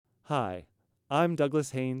Hi, I'm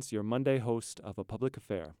Douglas Haynes, your Monday host of A Public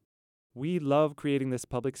Affair. We love creating this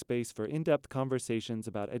public space for in-depth conversations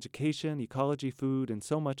about education, ecology, food, and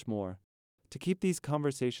so much more. To keep these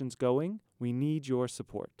conversations going, we need your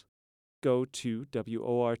support. Go to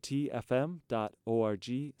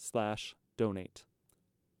wortfm.org/donate.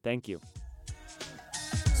 Thank you.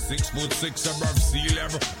 6'6" above sea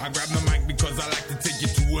level. I grab the mic because I like to take you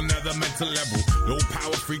to another mental level. Low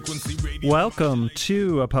power frequency radio. Welcome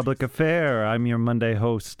to A Public Affair. I'm your Monday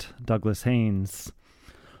host, Douglas Haynes.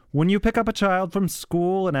 When you pick up a child from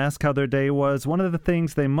school and ask how their day was, one of the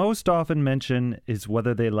things they most often mention is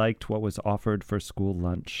whether they liked what was offered for school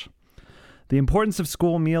lunch. The importance of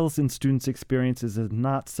school meals in students' experiences is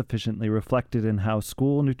not sufficiently reflected in how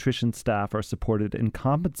school nutrition staff are supported and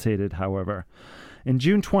compensated, however. In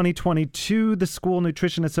June 2022, the School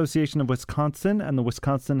Nutrition Association of Wisconsin and the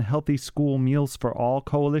Wisconsin Healthy School Meals for All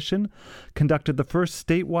Coalition conducted the first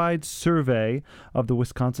statewide survey of the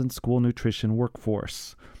Wisconsin school nutrition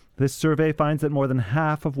workforce. This survey finds that more than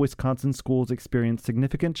half of Wisconsin schools experience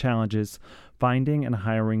significant challenges finding and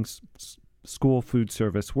hiring school food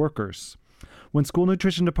service workers. When school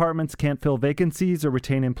nutrition departments can't fill vacancies or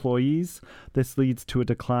retain employees, this leads to a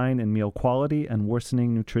decline in meal quality and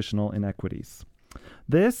worsening nutritional inequities.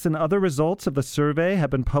 This and other results of the survey have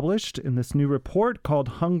been published in this new report called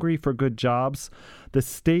Hungry for Good Jobs, the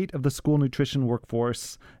State of the School Nutrition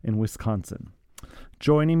Workforce in Wisconsin.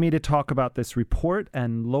 Joining me to talk about this report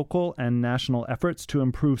and local and national efforts to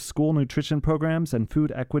improve school nutrition programs and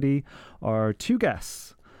food equity are two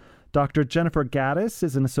guests. Dr. Jennifer Gaddis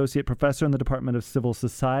is an associate professor in the Department of Civil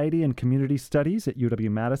Society and Community Studies at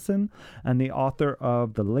UW-Madison and the author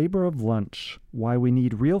of The Labor of Lunch: Why We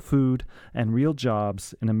Need Real Food and Real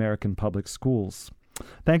Jobs in American Public Schools.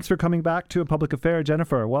 Thanks for coming back to A Public Affair,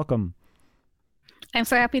 Jennifer. Welcome. I'm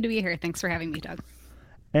so happy to be here. Thanks for having me, Doug.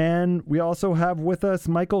 And we also have with us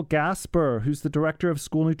Michael Gasper, who's the Director of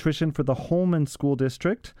School Nutrition for the Holmen School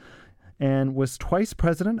District and was twice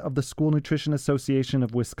president of the School Nutrition Association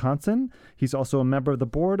of Wisconsin. He's also a member of the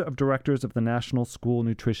board of directors of the National School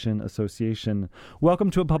Nutrition Association.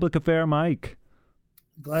 Welcome to A Public Affair, Mike.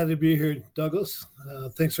 Glad to be here, Douglas.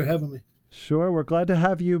 Thanks for having me. Sure, we're glad to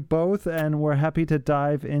have you both, and we're happy to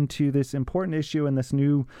dive into this important issue in this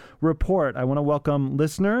new report. I want to welcome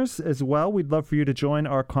listeners as well. We'd love for you to join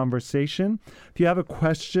our conversation. If you have a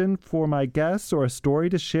question for my guests or a story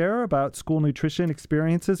to share about school nutrition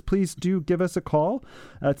experiences, please do give us a call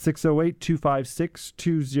at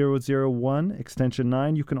 608-256-2001, extension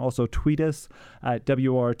 9. You can also tweet us at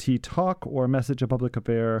WRT Talk or message A Public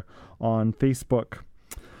Affair on Facebook.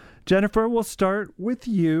 Jennifer, we'll start with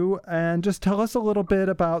you and just tell us a little bit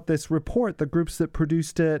about this report, the groups that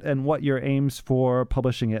produced it, and what your aims for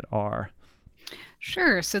publishing it are.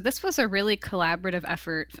 Sure. So this was a really collaborative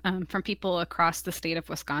effort from people across the state of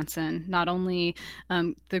Wisconsin, not only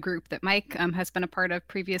the group that Mike has been a part of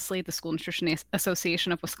previously, the School Nutrition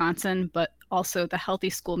Association of Wisconsin, but also the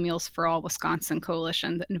Healthy School Meals for All Wisconsin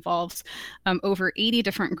Coalition that involves over 80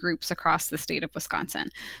 different groups across the state of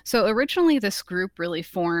Wisconsin. So originally this group really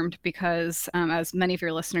formed because, as many of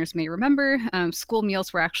your listeners may remember, school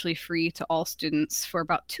meals were actually free to all students for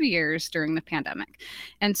about 2 years during the pandemic.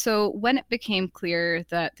 And so when it became clear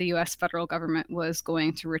that the U.S. federal government was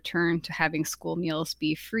going to return to having school meals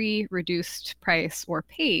be free, reduced price, or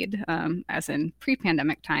paid, as in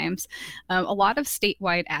pre-pandemic times, a lot of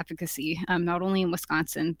statewide advocacy, not only in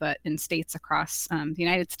Wisconsin, but in states across the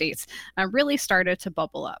United States, really started to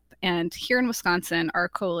bubble up. And here in Wisconsin, our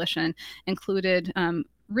coalition included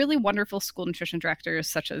really wonderful school nutrition directors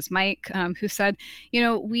such as Mike, who said,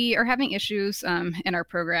 we are having issues in our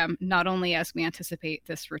program, not only as we anticipate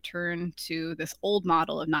this return to this old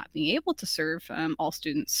model of not being able to serve all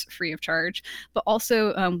students free of charge, but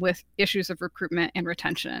also with issues of recruitment and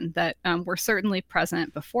retention that were certainly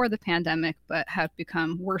present before the pandemic, but have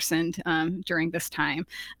become worsened during this time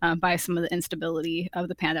by some of the instability of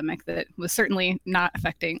the pandemic that was certainly not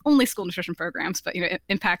affecting only school nutrition programs, but it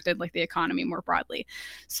impacted like the economy more broadly.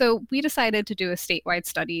 So we decided to do a statewide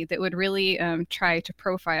study that would really try to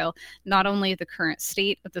profile not only the current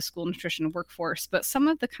state of the school nutrition workforce, but some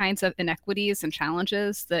of the kinds of inequities and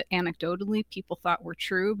challenges that anecdotally people thought were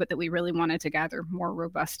true, but that we really wanted to gather more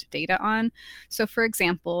robust data on. So for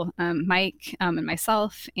example, Mike and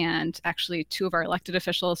myself, and actually two of our elected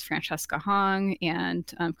officials, Francesca Hong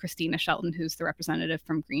and Christina Shelton, who's the representative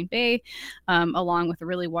from Green Bay, along with a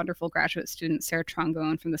really wonderful graduate student, Sarah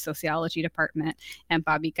Trongone from the sociology department, and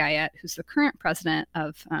Bobby Guyette, who's the current president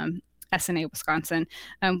of SNA Wisconsin,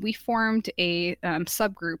 we formed a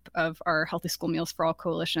subgroup of our Healthy School Meals for All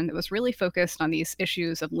coalition that was really focused on these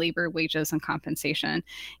issues of labor, wages, and compensation.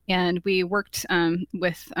 And we worked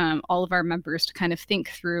with all of our members to kind of think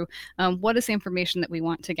through what is the information that we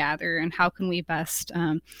want to gather and how can we best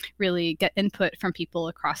really get input from people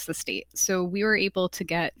across the state. So we were able to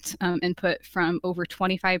get input from over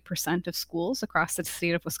 25% of schools across the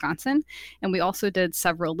state of Wisconsin. And we also did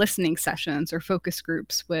several listening sessions or focus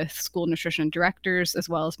groups with school nutrition directors, as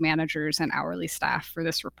well as managers and hourly staff for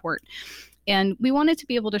this report. And we wanted to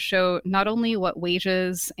be able to show not only what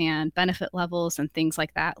wages and benefit levels and things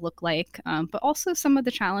like that look like, but also some of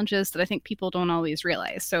the challenges that I think people don't always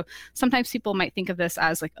realize. So sometimes people might think of this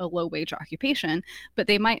as like a low wage occupation, but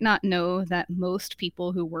they might not know that most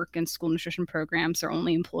people who work in school nutrition programs are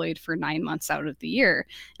only employed for 9 months out of the year,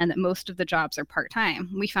 and that most of the jobs are part-time.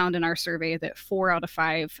 We found in our survey that 4 out of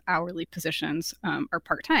 5 hourly positions are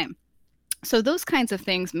part-time. So those kinds of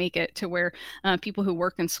things make it to where people who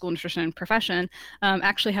work in school nutrition profession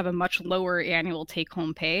actually have a much lower annual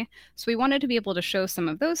take-home pay. So we wanted to be able to show some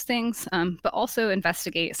of those things, but also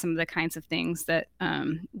investigate some of the kinds of things that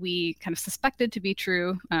we kind of suspected to be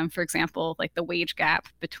true. For example, like the wage gap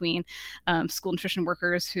between school nutrition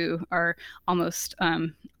workers who are almost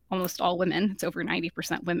all women. It's over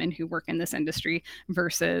 90% women who work in this industry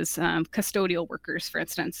versus custodial workers, for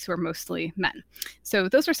instance, who are mostly men. So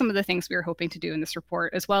those are some of the things we were hoping to do in this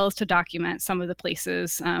report, as well as to document some of the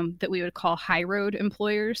places that we would call high road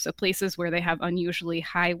employers. So places where they have unusually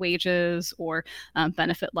high wages or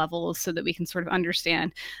benefit levels, so that we can sort of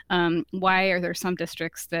understand why are there some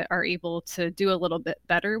districts that are able to do a little bit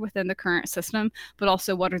better within the current system, but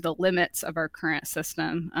also what are the limits of our current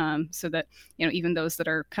system, so that, you know, even those that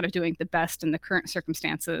are kind of doing the best in the current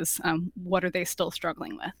circumstances, what are they still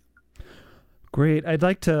struggling with? Great. I'd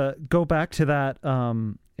like to go back to that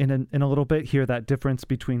in a little bit here, that difference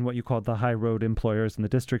between what you called the high road employers and the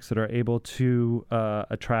districts that are able to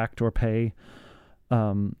attract or pay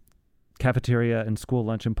cafeteria and school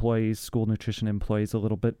lunch employees, school nutrition employees a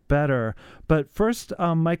little bit better. But first,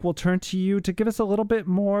 Mike, we'll turn to you to give us a little bit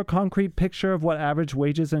more concrete picture of what average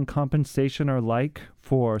wages and compensation are like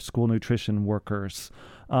for school nutrition workers.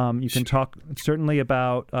 You can talk certainly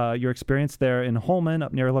about your experience there in Holmen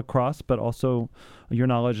up near La Crosse, but also your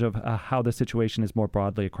knowledge of how the situation is more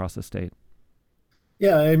broadly across the state.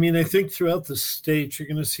 Yeah, I mean, I think throughout the state, you're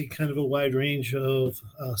going to see kind of a wide range of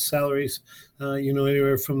salaries,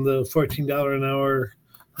 anywhere from the $14 an hour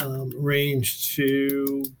range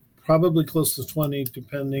to probably close to 20,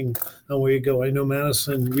 depending on where you go. I know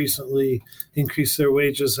Madison recently increased their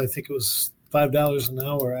wages. I think it was $5 an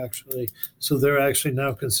hour, actually. So they're actually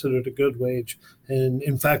now considered a good wage. And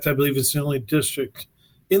in fact, I believe it's the only district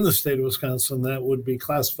in the state of Wisconsin that would be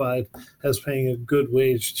classified as paying a good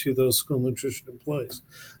wage to those school nutrition employees.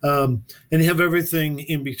 And you have everything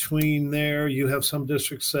in between there. You have some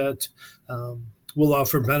districts that will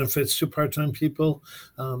offer benefits to part-time people.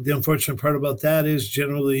 The unfortunate part about that is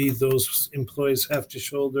generally those employees have to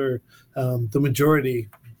shoulder the majority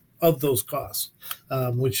of those costs,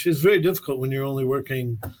 which is very difficult when you're only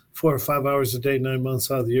working 4 or 5 hours a day, 9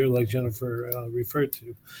 months out of the year, like Jennifer referred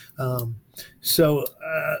to. So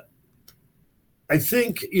I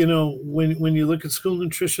think, when you look at school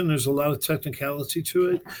nutrition, there's a lot of technicality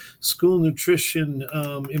to it. School nutrition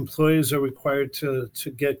employees are required to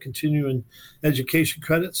get continuing education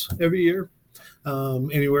credits every year,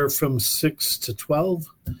 anywhere from 6 to 12.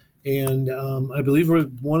 And I believe we're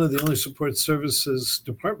one of the only support services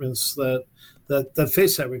departments that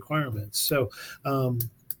face that requirement. So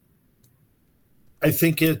I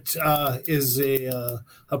think it is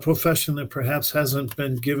a profession that perhaps hasn't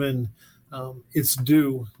been given its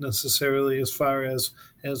due necessarily as far as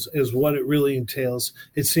what it really entails.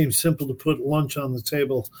 It seems simple to put lunch on the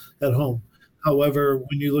table at home. However,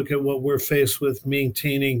 when you look at what we're faced with,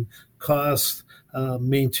 maintaining costs,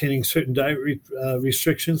 maintaining certain diet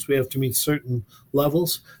restrictions, we have to meet certain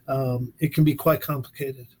levels. It can be quite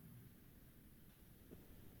complicated.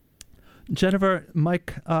 Jennifer,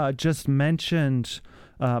 Mike just mentioned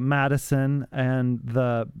Madison and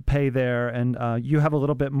the pay there, and you have a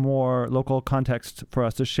little bit more local context for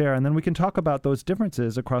us to share, and then we can talk about those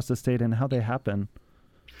differences across the state and how they happen.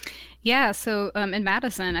 Yeah, so in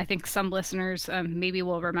Madison, I think some listeners maybe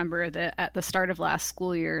will remember that at the start of last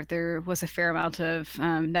school year, there was a fair amount of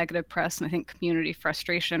negative press and I think community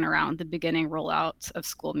frustration around the beginning rollout of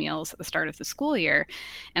school meals at the start of the school year.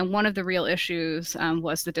 And one of the real issues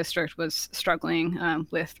was the district was struggling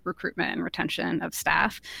with recruitment and retention of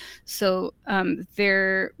staff. So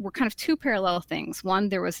there were kind of two parallel things. One,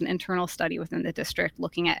 there was an internal study within the district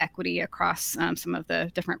looking at equity across some of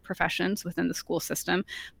the different professions within the school system,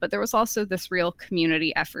 but there was also this real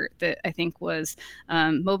community effort that I think was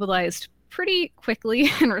mobilized pretty quickly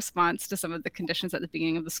in response to some of the conditions at the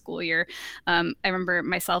beginning of the school year. I remember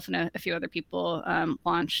myself and a few other people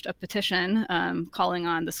launched a petition calling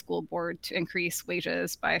on the school board to increase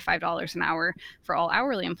wages by $5 an hour for all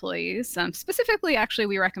hourly employees. Specifically, actually,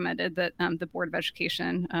 we recommended that the Board of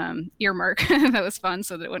Education earmark that was fun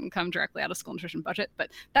so that it wouldn't come directly out of school nutrition budget, but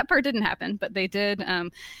that part didn't happen. But they did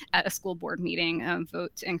at a school board meeting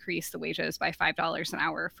vote to increase the wages by $5 an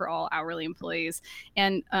hour for all hourly employees.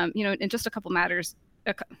 And, in just a couple matters,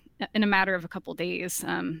 in a matter of a couple days,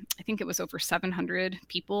 I think it was over 700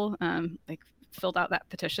 people filled out that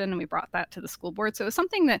petition, and we brought that to the school board. So it was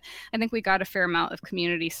something that I think we got a fair amount of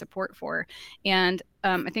community support for. And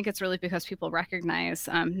I think it's really because people recognize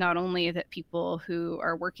not only that people who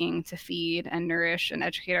are working to feed and nourish and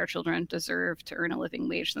educate our children deserve to earn a living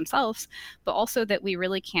wage themselves, but also that we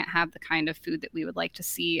really can't have the kind of food that we would like to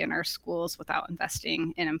see in our schools without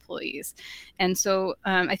investing in employees. And so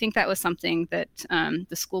I think that was something that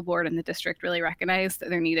the school board and the district really recognized, that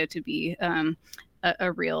there needed to be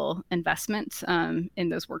a real investment in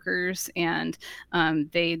those workers. And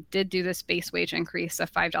they did do this base wage increase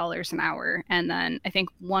of $5 an hour. And then I think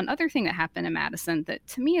one other thing that happened in Madison that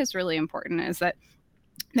to me is really important is that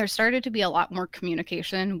there started to be a lot more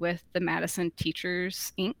communication with the Madison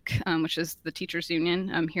Teachers Inc., which is the teachers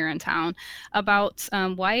union here in town, about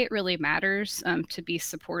why it really matters to be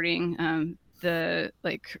supporting the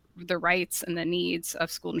rights and the needs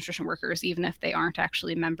of school nutrition workers, even if they aren't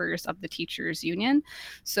actually members of the teachers union.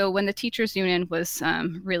 So when the teachers union was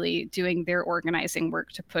really doing their organizing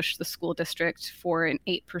work to push the school district for an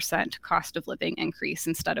 8% cost of living increase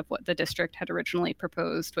instead of what the district had originally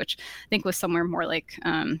proposed, which I think was somewhere more like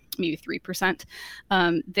maybe 3%,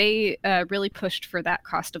 they really pushed for that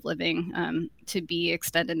cost of living to be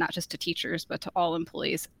extended not just to teachers, but to all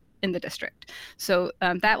employees in the district. So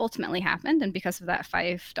that ultimately happened. And because of that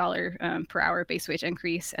 $5 per hour base wage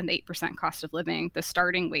increase and the 8% cost of living, the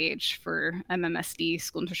starting wage for MMSD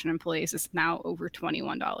school nutrition employees is now over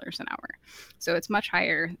 $21 an hour. So it's much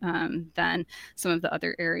higher than some of the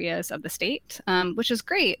other areas of the state, which is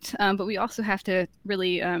great. But we also have to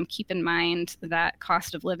really keep in mind that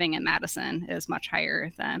cost of living in Madison is much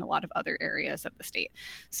higher than a lot of other areas of the state.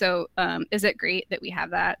 So is it great that we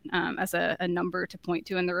have that as a number to point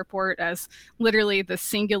to in the report as literally the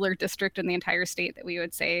singular district in the entire state that we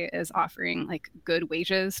would say is offering like good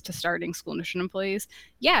wages to starting school nutrition employees?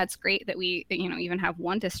 Yeah, it's great that we, even have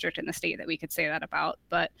one district in the state that we could say that about.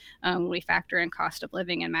 But when we factor in cost of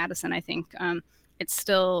living in Madison, I think it's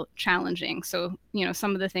still challenging. So,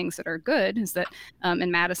 some of the things that are good is that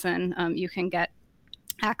in Madison, you can get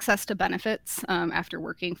access to benefits after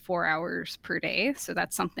working 4 hours per day. So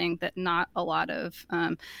that's something that not a lot of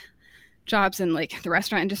jobs in like the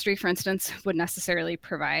restaurant industry, for instance, would necessarily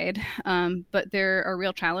provide. But there are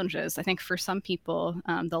real challenges. I think for some people,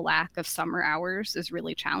 the lack of summer hours is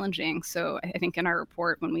really challenging. So I think in our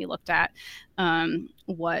report, when we looked at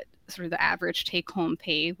what sort of the average take-home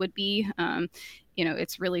pay would be,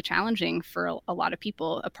 it's really challenging for a lot of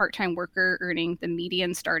people. A part-time worker earning the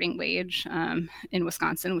median starting wage in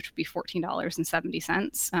Wisconsin, which would be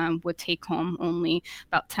 $14.70, would take home only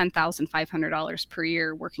about $10,500 per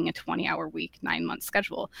year working a 20-hour week, 9-month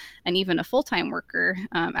schedule. And even a full-time worker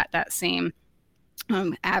at that same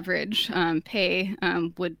average pay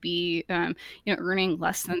would be earning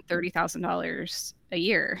less than $30,000 a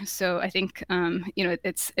year. So I think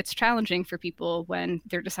it's challenging for people when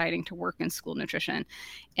they're deciding to work in school nutrition.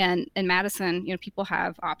 And in Madison, people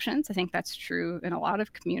have options. I think that's true in a lot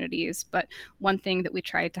of communities. But one thing that we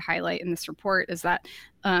tried to highlight in this report is that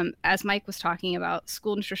as Mike was talking about,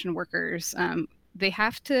 school nutrition workers, they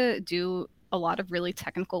have to do a lot of really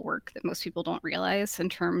technical work that most people don't realize in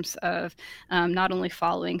terms of not only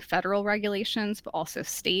following federal regulations, but also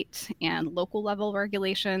state and local level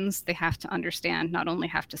regulations. They have to understand not only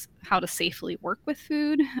how to safely work with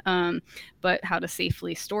food, but how to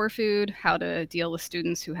safely store food, how to deal with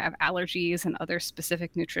students who have allergies and other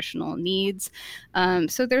specific nutritional needs.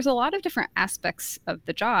 So there's a lot of different aspects of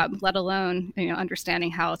the job, let alone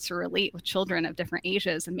understanding how to relate with children of different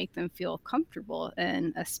ages and make them feel comfortable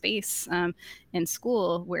in a space in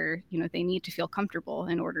school where, they need to feel comfortable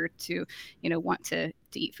in order to, want to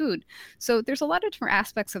eat food. So there's a lot of different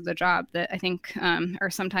aspects of the job that I think are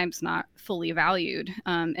sometimes not fully valued.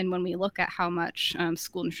 And when we look at how much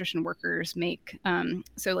school nutrition workers make,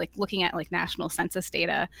 so like looking at like national census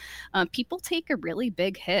data, people take a really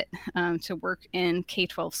big hit to work in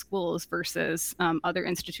K-12 schools versus other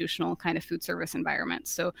institutional kind of food service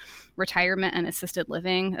environments. So retirement and assisted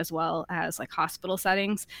living, as well as like hospital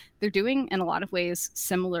settings, they're doing in a lot of ways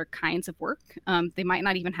similar kinds of work. They might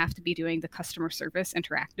not even have to be doing the customer service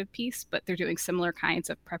interactive piece, but they're doing similar kinds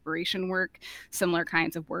of preparation work, similar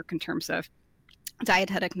kinds of work in terms of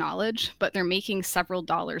dietetic knowledge, but they're making several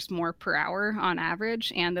dollars more per hour on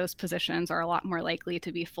average, and those positions are a lot more likely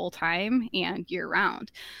to be full-time and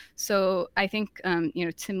year-round. So I think,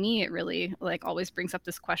 to me, it really like always brings up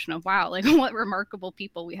this question of, wow, like what remarkable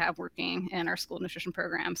people we have working in our school nutrition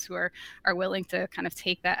programs who are willing to kind of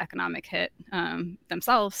take that economic hit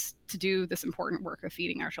themselves to do this important work of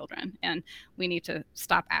feeding our children. And we need to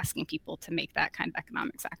stop asking people to make that kind of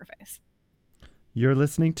economic sacrifice. You're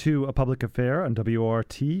listening to A Public Affair on WORT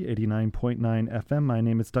 89.9 FM. My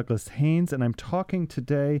name is Douglas Haynes, and I'm talking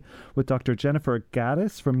today with Dr. Jennifer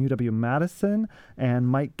Gaddis from UW-Madison and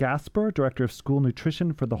Mike Gasper, Director of School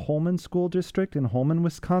Nutrition for the Holmen School District in Holmen,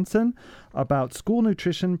 Wisconsin, about school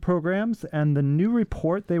nutrition programs and the new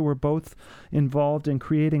report. They were both involved in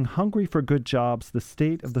creating Hungry for Good Jobs, the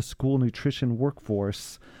State of the School Nutrition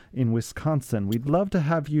Workforce in Wisconsin. We'd love to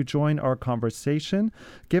have you join our conversation.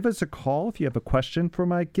 Give us a call if you have a question for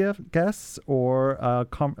my guests or a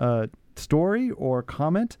story or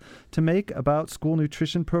comment to make about school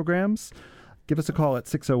nutrition programs. Give us a call at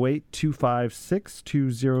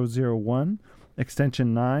 608-256-2001,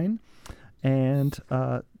 extension 9, and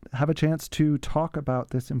have a chance to talk about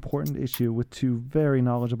this important issue with two very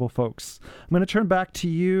knowledgeable folks. I'm going to turn back to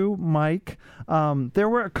you, Mike. There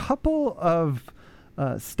were a couple of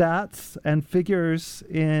stats and figures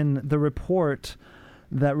in the report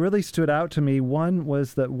that really stood out to me. One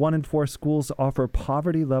was that 1 in 4 schools offer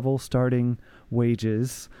poverty level starting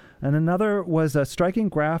wages. And another was a striking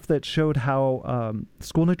graph that showed how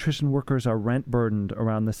school nutrition workers are rent burdened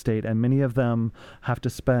around the state. And many of them have to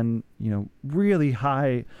spend, really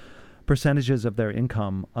high percentages of their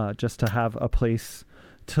income just to have a place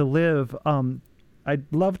to live.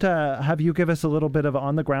 I'd love to have you give us a little bit of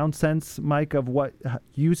on-the-ground sense, Mike, of what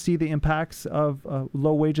you see the impacts of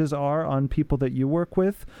low wages are on people that you work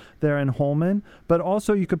with there in Holmen. But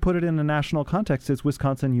also you could put it in a national context. Is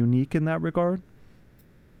Wisconsin unique in that regard?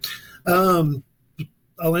 I'll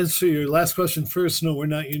answer your last question first. No, we're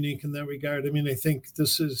not unique in that regard. I mean, I think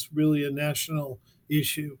this is really a national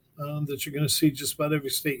issue that you're going to see just about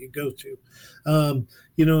every state you go to.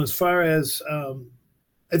 As far as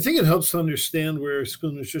I think it helps to understand where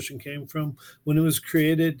school nutrition came from. When it was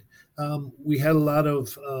created, we had a lot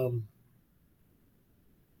of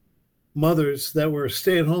mothers that were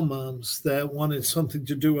stay-at-home moms that wanted something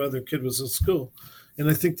to do while their kid was at school. And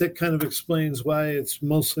I think that kind of explains why it's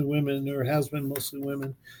mostly women, or has been mostly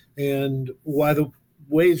women, and why the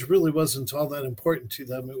wage really wasn't all that important to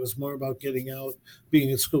them. It was more about getting out,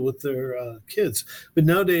 being at school with their kids. But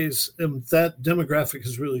nowadays, that demographic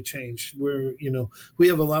has really changed. Where we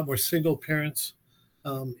have a lot more single parents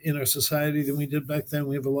in our society than we did back then.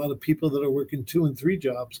 We have a lot of people that are working 2 and 3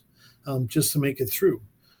 jobs just to make it through.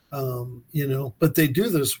 But they do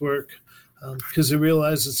this work because they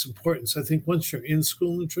realize its importance. I think once you're in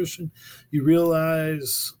school nutrition, you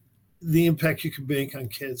realize the impact you can make on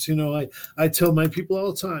kids. I tell my people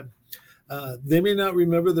all the time, they may not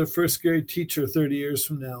remember their first grade teacher 30 years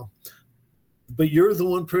from now, but you're the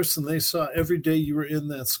one person they saw every day you were in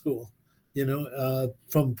that school.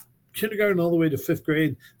 From kindergarten all the way to 5th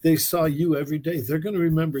grade, they saw you every day. They're going to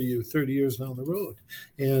remember you 30 years down the road.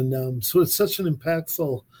 And so it's such an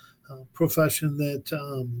impactful profession that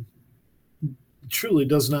truly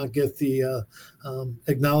does not get the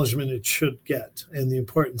acknowledgement it should get, and the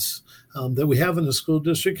importance that we have in the school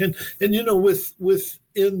district. And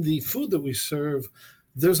within the food that we serve,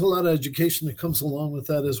 there's a lot of education that comes along with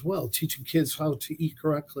that as well, teaching kids how to eat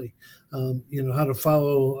correctly, how to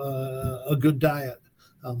follow a good diet,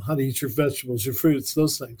 how to eat your vegetables, your fruits,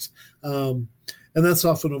 those things. And that's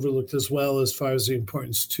often overlooked as well, as far as the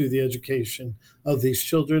importance to the education of these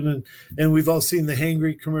children. And we've all seen the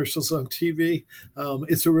hangry commercials on TV.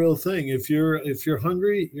 It's a real thing. If you're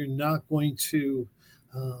hungry, you're not going to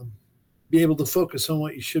be able to focus on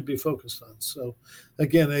what you should be focused on. So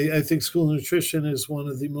again, I think school nutrition is one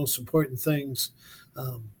of the most important things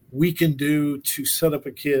we can do to set up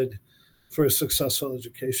a kid for a successful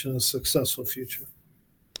education, a successful future.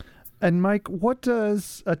 And Mike, what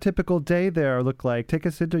does a typical day there look like? Take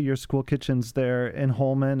us into your school kitchens there in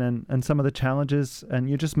Holmen and some of the challenges. And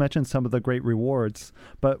you just mentioned some of the great rewards,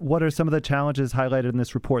 but what are some of the challenges highlighted in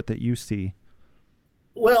this report that you see?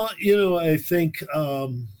 Well, I think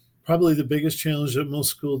probably the biggest challenge that most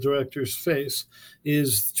school directors face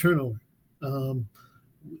is turnover.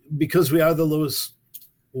 Because we are the lowest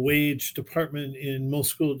wage department in most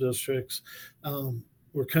school districts,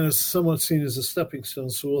 we're kind of somewhat seen as a stepping stone.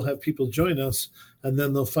 So we'll have people join us, and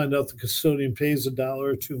then they'll find out the custodian pays $1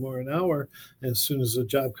 or $2 more an hour. And as soon as the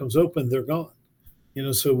job comes open, they're gone.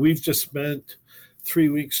 So we've just spent 3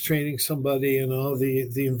 weeks training somebody and all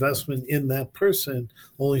the investment in that person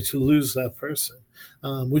only to lose that person,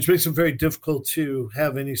 which makes it very difficult to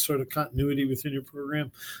have any sort of continuity within your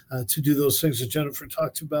program, to do those things that Jennifer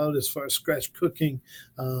talked about as far as scratch cooking,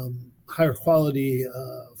 higher quality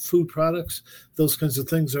food products. Those kinds of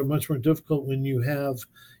things are much more difficult when you have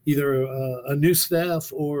either a new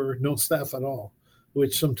staff or no staff at all,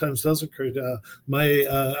 which sometimes does occur.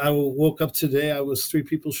 I woke up today, I was 3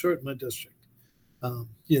 people short in my district.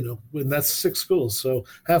 And that's 6 schools. So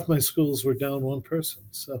half my schools were down 1 person.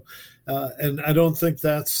 So, and I don't think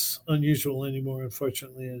that's unusual anymore,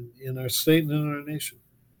 unfortunately, in our state and in our nation.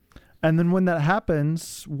 And then when that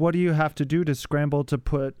happens, what do you have to do to scramble to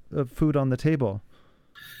put food on the table?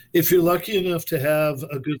 If you're lucky enough to have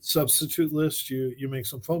a good substitute list, you make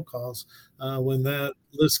some phone calls. When that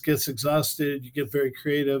list gets exhausted, you get very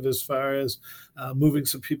creative as far as moving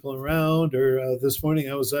some people around. Or this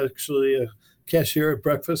morning, I was actually a cashier at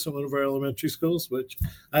breakfast at one of our elementary schools, which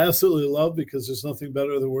I absolutely love because there's nothing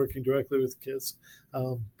better than working directly with kids.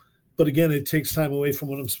 But again, it takes time away from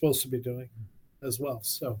what I'm supposed to be doing as well.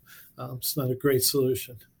 So it's not a great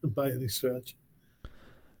solution by any stretch.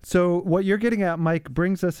 So what you're getting at, Mike,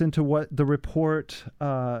 brings us into what the report,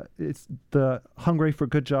 it's the Hungry for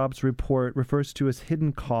Good Jobs report, refers to as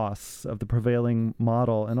hidden costs of the prevailing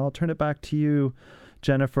model. And I'll turn it back to you,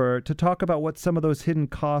 Jennifer, to talk about what some of those hidden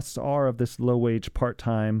costs are of this low-wage,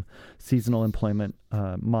 part-time, seasonal employment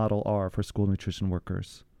model are for school nutrition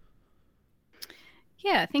workers.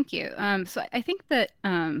 Yeah, thank you. So I think that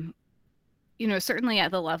certainly at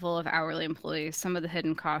the level of hourly employees, some of the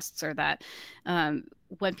hidden costs are that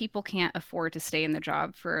when people can't afford to stay in the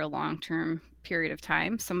job for a long-term period of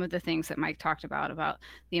time, some of the things that Mike talked about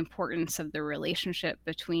the importance of the relationship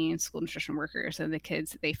between school nutrition workers and the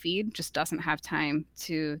kids that they feed just doesn't have time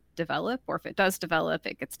to develop, or if it does develop,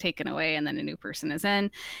 it gets taken away and then a new person is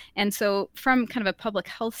in. And so from kind of a public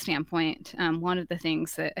health standpoint, one of the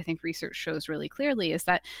things that I think research shows really clearly is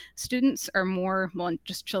that students are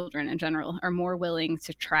just children in general, are more willing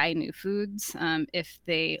to try new foods if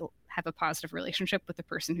they have a positive relationship with the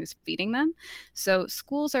person who's feeding them. So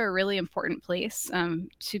schools are a really important place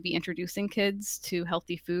to be introducing kids to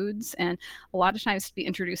healthy foods, and a lot of times to be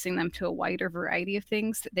introducing them to a wider variety of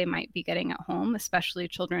things that they might be getting at home, especially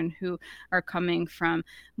children who are coming from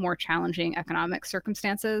more challenging economic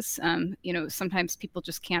circumstances. Sometimes people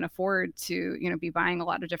just can't afford to, be buying a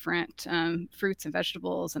lot of different fruits and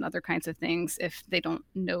vegetables and other kinds of things if they don't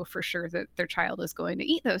know for sure that their child is going to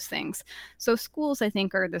eat those things. So schools, I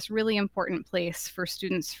think, are this really important place for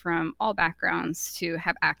students from all backgrounds to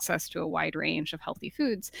have access to a wide range of healthy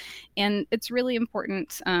foods. And it's really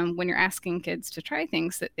important when you're asking kids to try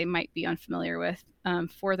things that they might be unfamiliar with,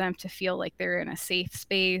 for them to feel like they're in a safe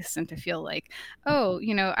space and to feel like,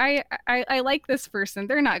 I like this person.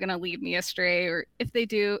 They're not going to lead me astray. Or if they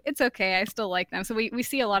do, it's okay. I still like them. So we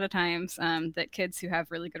see a lot of times that kids who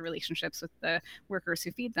have really good relationships with the workers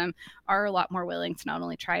who feed them are a lot more willing to not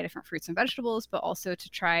only try different fruits and vegetables, but also to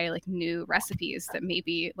try like new recipes that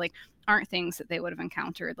maybe like aren't things that they would have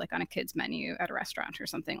encountered like on a kid's menu at a restaurant or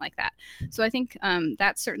something like that. So I think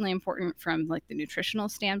that's certainly important from like the nutritional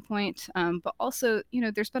standpoint, but also,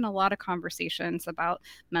 there's been a lot of conversations about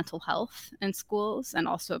mental health in schools and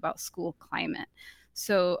also about school climate.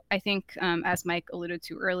 So I think, as Mike alluded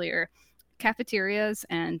to earlier, cafeterias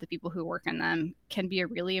and the people who work in them can be a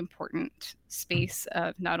really important space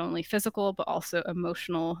of not only physical but also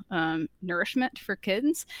emotional nourishment for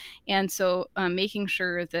kids. And so making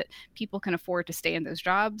sure that people can afford to stay in those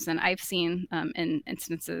jobs. And I've seen in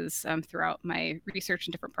instances throughout my research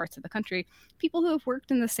in different parts of the country, people who have worked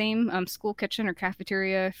in the same school kitchen or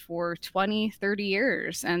cafeteria for 20, 30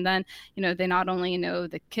 years. And then, they not only know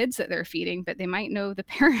the kids that they're feeding, but they might know the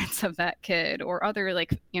parents of that kid or other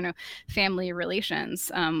family family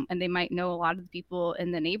relations, and they might know a lot of the people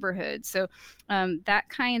in the neighborhood. So that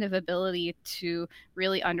kind of ability to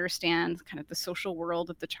really understand kind of the social world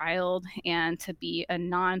of the child and to be a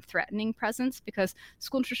non-threatening presence, because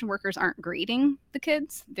school nutrition workers aren't grading the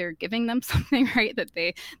kids, they're giving them something, right, that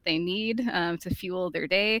they need to fuel their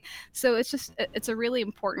day. So it's a really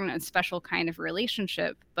important and special kind of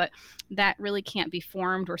relationship, but that really can't be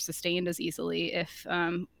formed or sustained as easily if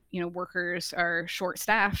workers are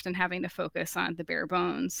short-staffed and having to focus on the bare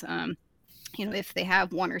bones. If they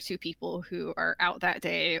have one or two people who are out that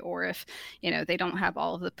day, or if, they don't have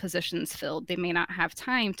all of the positions filled, they may not have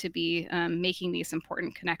time to be making these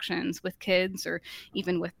important connections with kids or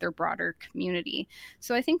even with their broader community.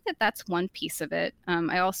 So I think that that's one piece of it.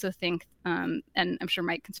 I also think, and I'm sure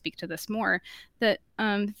Mike can speak to this more, that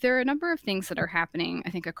there are a number of things that are happening, I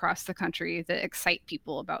think, across the country that excite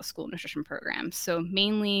people about school nutrition programs. So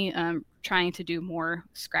mainly trying to do more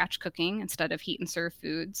scratch cooking instead of heat and serve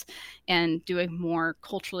foods, and doing more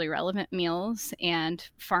culturally relevant meals and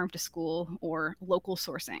farm to school or local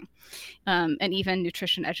sourcing, and even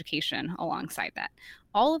nutrition education alongside that.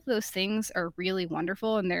 All of those things are really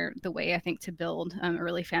wonderful, and they're the way, I think, to build a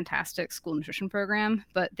really fantastic school nutrition program,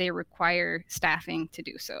 but they require staffing to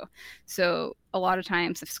do so. So a lot of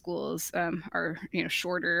times if schools are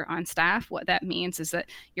shorter on staff, what that means is that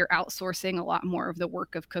you're outsourcing a lot more of the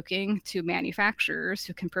work of cooking to manufacturers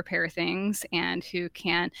who can prepare things and who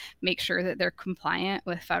can make sure that they're compliant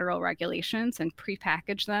with federal regulations and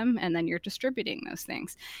prepackage them, and then you're distributing those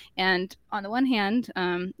things. And on the one hand,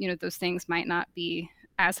 those things might not be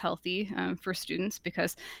as healthy for students,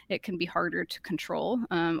 because it can be harder to control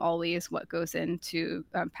always what goes into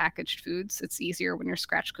packaged foods. It's easier when you're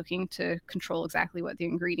scratch cooking to control exactly what the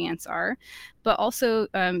ingredients are. But also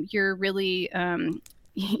you're really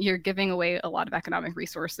you're giving away a lot of economic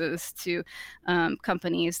resources to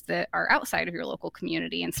companies that are outside of your local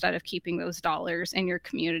community, instead of keeping those dollars in your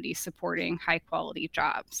community supporting high quality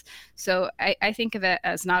jobs. So I think of it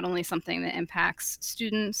as not only something that impacts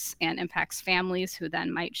students and impacts families who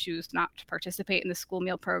then might choose not to participate in the school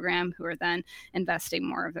meal program, who are then investing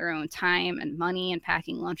more of their own time and money and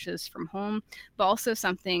packing lunches from home, but also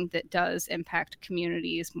something that does impact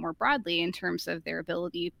communities more broadly in terms of their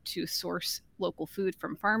ability to source local food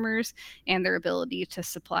from farmers and their ability to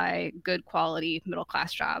supply good quality middle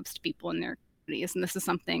class jobs to people in their communities. And this is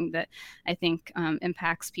something that I think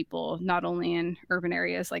impacts people not only in urban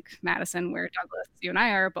areas like Madison, where Douglas, you and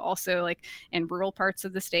I are, but also like in rural parts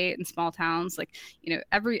of the state and small towns. Like,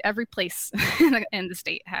 every place in the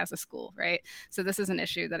state has a school, right? So this is an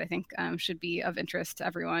issue that I think should be of interest to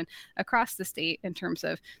everyone across the state in terms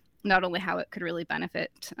of not only how it could really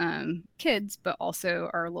benefit kids, but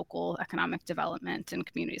also our local economic development and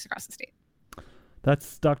communities across the state.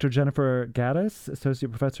 That's Dr. Jennifer Gaddis, Associate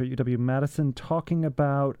Professor at UW-Madison, talking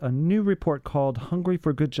about a new report called Hungry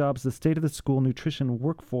for Good Jobs, the State of the School Nutrition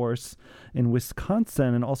Workforce in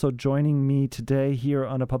Wisconsin. And also joining me today here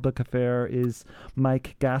on A Public Affair is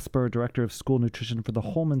Mike Gasper, Director of School Nutrition for the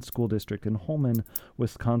Holmen School District in Holmen,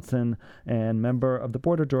 Wisconsin, and member of the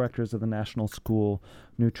Board of Directors of the National School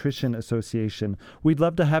Nutrition Association. We'd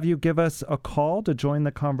love to have you give us a call to join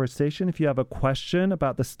the conversation if you have a question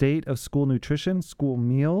about the state of school nutrition, school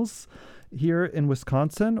meals here in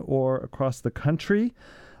Wisconsin or across the country,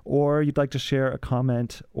 or you'd like to share a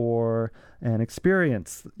comment or an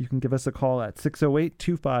experience. You can give us a call at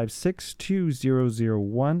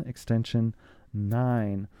 608-256-2001, extension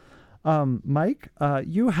 9. Mike,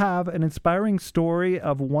 you have an inspiring story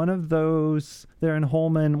of one of those there in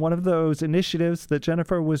Holmen, one of those initiatives that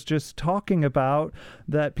Jennifer was just talking about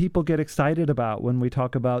that people get excited about when we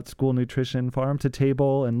talk about school nutrition, farm to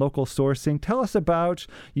table, and local sourcing. Tell us about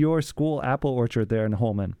your school apple orchard there in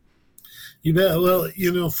Holmen. You bet. Well,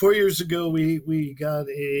 4 years ago, we got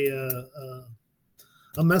a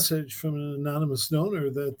message from an anonymous donor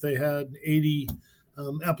that they had 80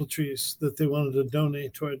 apple trees that they wanted to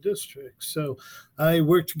donate to our district. So I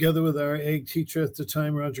worked together with our ag teacher at the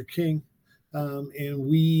time, Roger King, and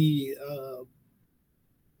we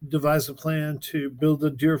devised a plan to build a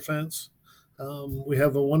deer fence. We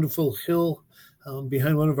have a wonderful hill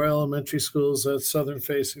behind one of our elementary schools that's southern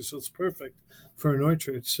facing, so it's perfect for an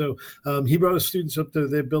orchard. So he brought his students up there.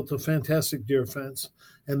 They built a fantastic deer fence.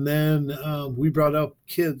 And then we brought up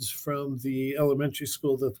kids from the elementary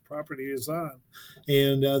school that the property is on.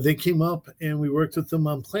 And they came up and we worked with them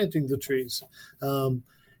on planting the trees.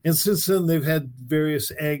 And since then, they've had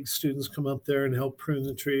various ag students come up there and help prune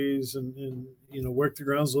the trees and work the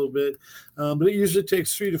grounds a little bit. But it usually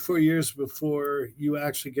takes 3 to 4 years before you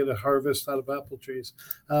actually get a harvest out of apple trees.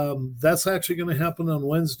 That's actually going to happen on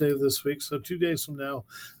Wednesday of this week, so 2 days from now.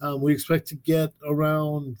 We expect to get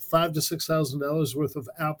around $5,000 to $6,000 worth of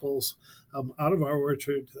apples out of our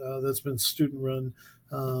orchard that's been student run.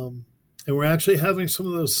 And we're actually having some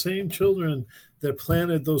of those same children that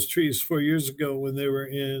planted those trees 4 years ago when they were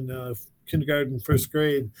in kindergarten, first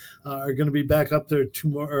grade, are going to be back up there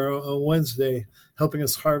tomorrow on Wednesday, helping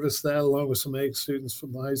us harvest that along with some ag students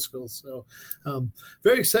from the high school. So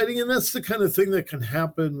very exciting. And that's the kind of thing that can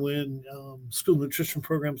happen when school nutrition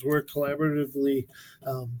programs work collaboratively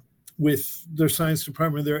with their science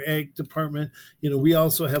department, their ag department. We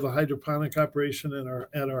also have a hydroponic operation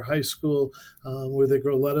at our high school where they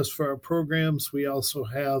grow lettuce for our programs. We also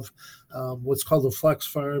have what's called a flex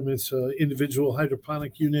farm. It's an individual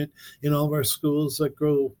hydroponic unit in all of our schools that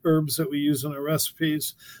grow herbs that we use in our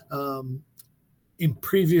recipes. In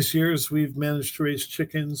previous years, we've managed to raise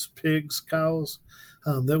chickens, pigs, cows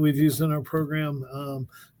that we've used in our program.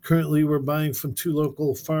 Currently, we're buying from 2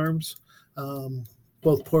 local farms,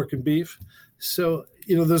 both pork and beef. So,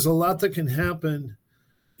 there's a lot that can happen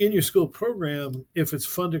in your school program if it's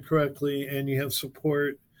funded correctly and you have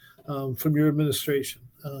support from your administration.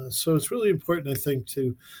 So it's really important, I think,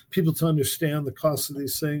 to people to understand the cost of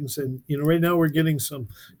these things. And, right now we're getting some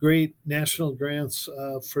great national grants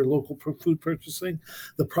for local food purchasing.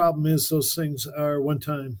 The problem is those things are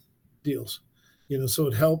one-time deals. So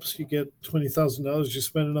it helps. You get $20,000, you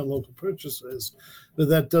spend it on local purchases, but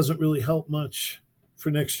that doesn't really help much for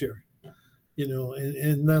next year,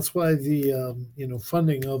 and that's why the,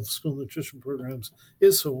 funding of school nutrition programs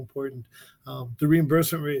is so important. The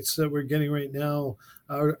reimbursement rates that we're getting right now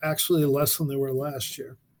are actually less than they were last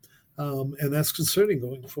year. And that's concerning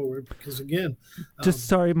going forward because, again,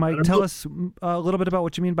 sorry, Mike, tell us a little bit about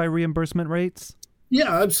what you mean by reimbursement rates.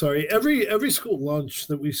 Yeah, I'm sorry. Every school lunch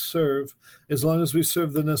that we serve, as long as we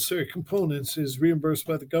serve the necessary components, is reimbursed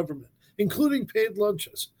by the government, including paid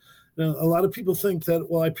lunches. Now, a lot of people think that,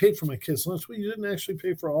 well, I paid for my kids' lunch. Well, you didn't actually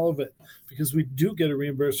pay for all of it because we do get a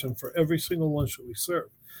reimbursement for every single lunch that we serve.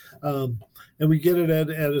 And we get it at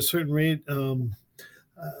a certain rate.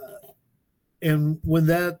 And when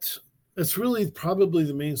that's really probably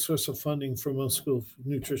the main source of funding for most school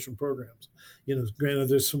nutrition programs. Granted,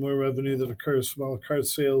 there's some more revenue that occurs from a la carte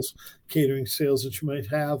sales, catering sales that you might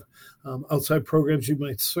have, outside programs you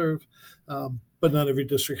might serve. But not every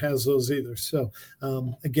district has those either. So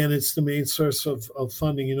again, it's the main source of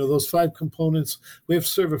funding. Those 5 components, we have to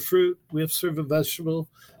serve a fruit, we have to serve a vegetable,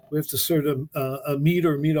 we have to serve a meat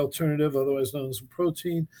or meat alternative, otherwise known as a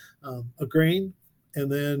protein, a grain,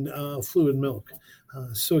 and then fluid milk.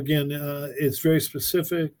 So again, it's very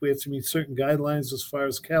specific. We have to meet certain guidelines as far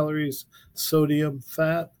as calories, sodium,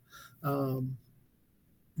 fat.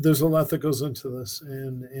 There's a lot that goes into this.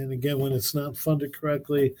 And again, when it's not funded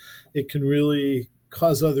correctly, it can really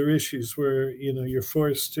cause other issues where, you're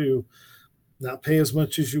forced to not pay as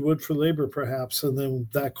much as you would for labor, perhaps. And then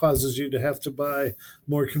that causes you to have to buy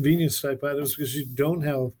more convenience type items because you don't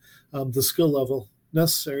have the skill level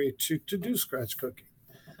necessary to do scratch cooking,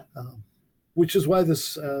 which is why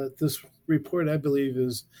this report, I believe,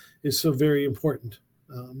 is so very important,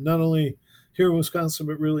 not only here in Wisconsin,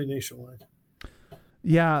 but really nationwide.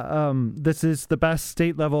 Yeah, this is the best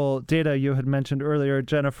state level data you had mentioned earlier,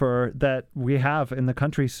 Jennifer, that we have in the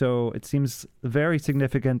country. So it seems very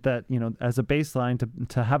significant that, as a baseline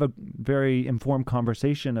to have a very informed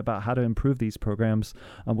conversation about how to improve these programs.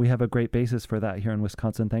 We have a great basis for that here in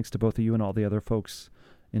Wisconsin, thanks to both of you and all the other folks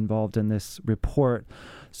involved in this report.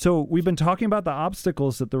 So we've been talking about the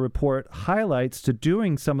obstacles that the report highlights to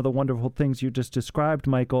doing some of the wonderful things you just described,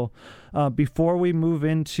 Michael. Before we move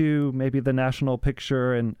into maybe the national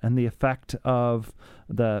picture and the effect of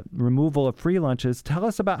the removal of free lunches, tell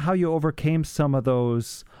us about how you overcame some of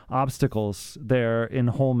those obstacles there in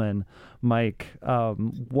Holmen, Mike.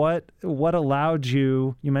 What allowed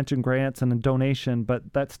you mentioned grants and a donation,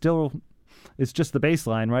 but that still it's just the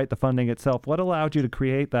baseline, right? The funding itself. What allowed you to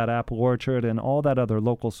create that apple orchard and all that other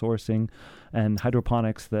local sourcing and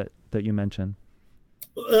hydroponics that you mentioned?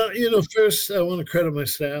 First, I want to credit my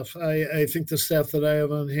staff. I think the staff that I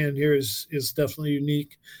have on hand here is definitely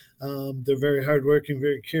unique. They're very hardworking,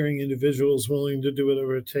 very caring individuals, willing to do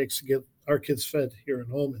whatever it takes to get our kids fed here in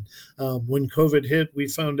Holmen. When COVID hit, we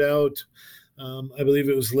found out, I believe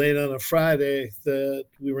it was late on a Friday, that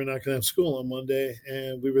we were not going to have school on Monday,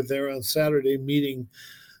 and we were there on Saturday meeting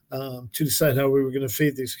to decide how we were going to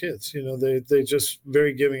feed these kids. They just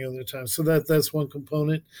very giving of their time. So that's one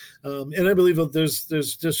component. And I believe that there's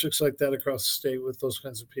districts like that across the state with those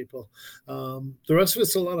kinds of people. The rest of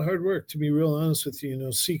it's a lot of hard work, to be real honest with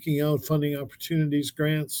you, seeking out funding opportunities,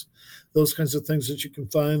 grants, those kinds of things that you can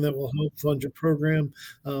find that will help fund your program.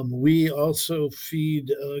 We also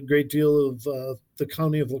feed a great deal of the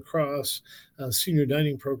County of La Crosse senior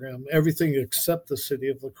dining program, everything except the city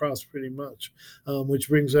of La Crosse pretty much, which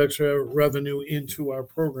brings extra revenue into our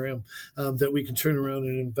program that we can turn around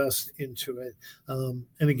and invest into it.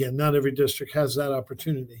 And again, not every district has that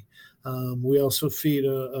opportunity. We also feed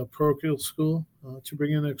a parochial school to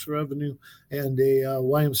bring in extra revenue and a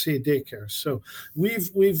YMCA daycare. So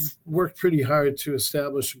we've worked pretty hard to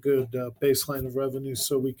establish a good baseline of revenue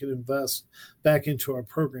so we can invest back into our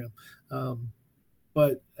program.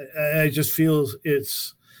 But I just feel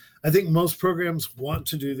I think most programs want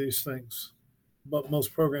to do these things, but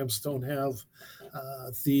most programs don't have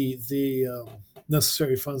the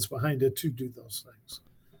necessary funds behind it to do those things.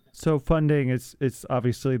 So funding is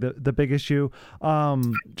obviously the big issue.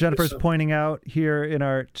 Jennifer's pointing out here in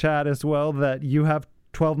our chat as well that you have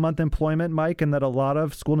 12-month employment, Mike, and that a lot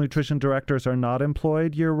of school nutrition directors are not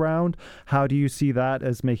employed year-round. How do you see that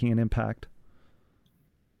as making an impact?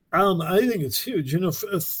 I think it's huge.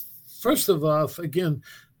 First of all, again,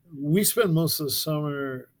 we spend most of the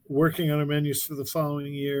summer working on our menus for the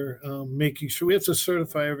following year, making sure we have to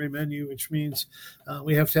certify every menu, which means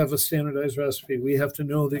we have to have a standardized recipe. We have to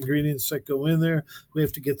know the ingredients that go in there. We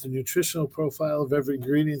have to get the nutritional profile of every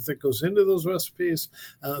ingredient that goes into those recipes.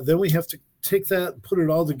 Then we have to take that and put it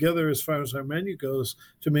all together as far as our menu goes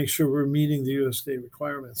to make sure we're meeting the USDA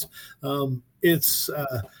requirements. It's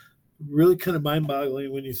really kind of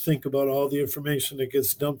mind-boggling when you think about all the information that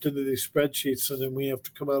gets dumped into these spreadsheets, and then we have to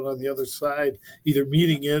come out on the other side either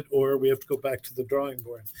meeting it or we have to go back to the drawing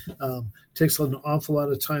board. Takes an awful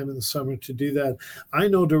lot of time in the summer to do that. I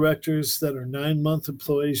know directors that are 9-month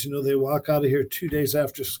employees. They walk out of here 2 days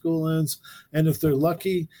after school ends, and if they're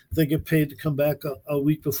lucky, they get paid to come back a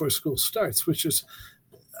week before school starts, which is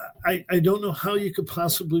I don't know how you could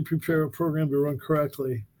possibly prepare a program to run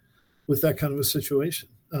correctly with that kind of a situation.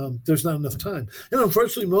 There's not enough time. And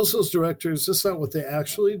unfortunately, most of those directors, that's not what they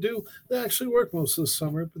actually do. They actually work most of the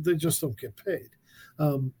summer, but they just don't get paid.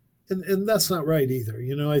 And that's not right either.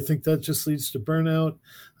 I think that just leads to burnout,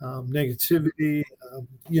 negativity.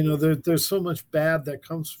 There's so much bad that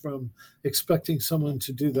comes from expecting someone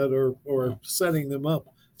to do that or setting them up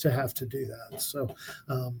to have to do that. So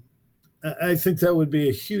I think that would be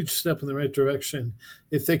a huge step in the right direction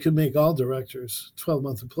if they could make all directors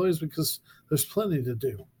 12-month employees, because there's plenty to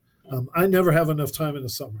do. I never have enough time in the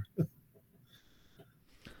summer.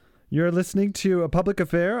 You're listening to A Public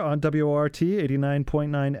Affair on WORT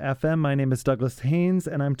 89.9 FM. My name is Douglas Haynes,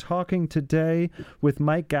 and I'm talking today with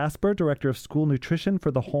Mike Gasper, Director of School Nutrition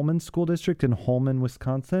for the Holmen School District in Holmen,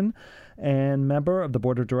 Wisconsin, and member of the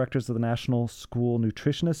Board of Directors of the National School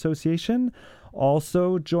Nutrition Association.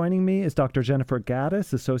 Also joining me is Dr. Jennifer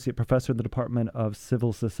Gaddis, Associate Professor in the Department of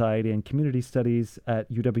Civil Society and Community Studies at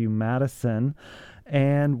UW-Madison.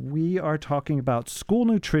 And we are talking about school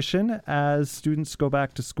nutrition as students go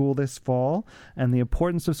back to school this fall and the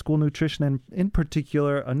importance of school nutrition, and in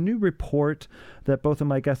particular, a new report that both of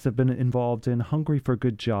my guests have been involved in, Hungry for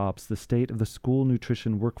Good Jobs, the state of the school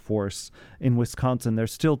nutrition workforce in Wisconsin.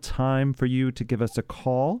 There's still time for you to give us a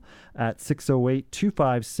call at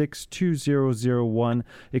 608-256-2001,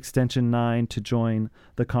 extension 9, to join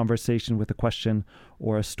the conversation with a question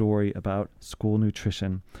or a story about school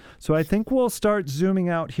nutrition. So I think we'll start zooming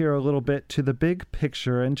out here a little bit to the big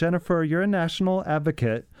picture. And Jennifer, you're a national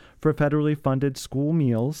advocate for federally funded school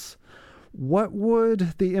meals. What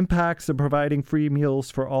would the impacts of providing free meals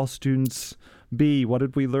for all students be? What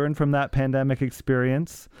did we learn from that pandemic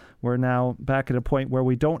experience? We're now back at a point where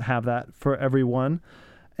we don't have that for everyone.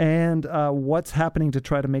 And what's happening to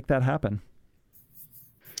try to make that happen?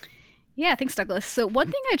 Yeah, thanks, Douglas. So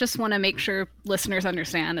one thing I just want to make sure listeners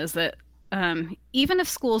understand is that even if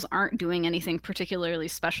schools aren't doing anything particularly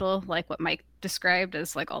special, like what Mike described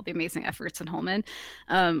as like all the amazing efforts in Holmen,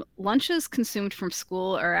 lunches consumed from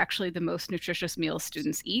school are actually the most nutritious meals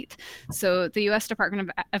students eat. So the U.S.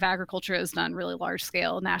 Department of Agriculture has done really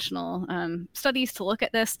large-scale national studies to look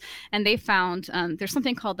at this, and they found there's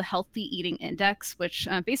something called the Healthy Eating Index, which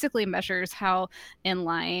basically measures how in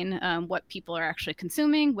line what people are actually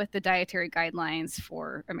consuming with the dietary guidelines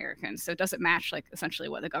for Americans. So does it match like essentially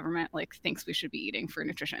what the government thinks we should be eating for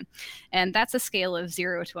nutrition? And that's a scale of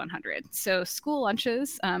 0 to 100. So school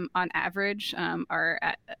lunches on average are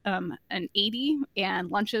at an 80, and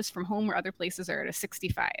lunches from home or other places are at a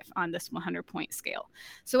 65 on this 100-point scale.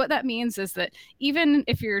 So what that means is that even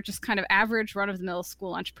if you're just kind of average run-of-the-mill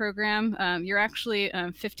school lunch program, you're actually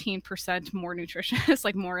 15% more nutritious,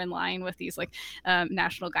 like more in line with these like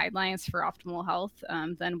national guidelines for optimal health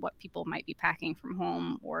than what people might be packing from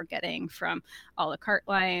home or getting from a la carte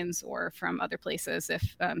lines or from other places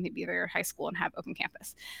if maybe they're high school and have open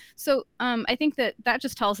campus. So I think that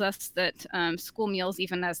just tells us that school meals,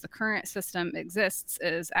 even as the current system exists,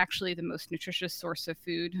 is actually the most nutritious source of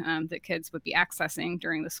food that kids would be accessing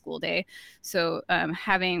during the school day. So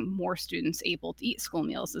having more students able to eat school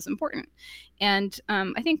meals is important. And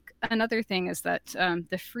I think another thing is that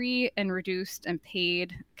the free and reduced and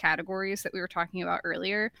paid categories that we were talking about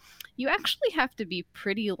earlier, you actually have to be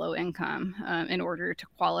pretty low income in order to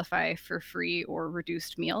qualify for free or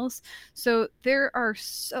reduced meals. So there are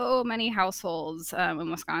so many households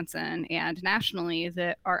in Wisconsin and nationally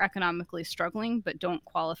that are economically struggling but don't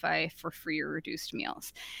qualify for free or reduced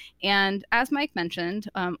meals. And as Mike mentioned,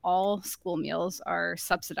 all school meals are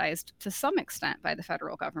subsidized to some extent by the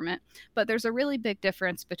federal government, but there's a really big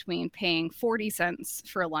difference between paying 40 cents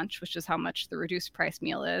for a lunch, which is how much the reduced price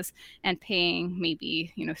meal is, and paying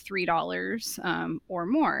maybe $3 or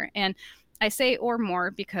more. And I say or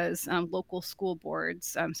more because local school boards,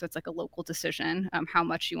 so it's like a local decision, how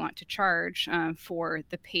much you want to charge for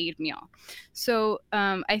the paid meal. So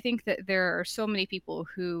I think that there are so many people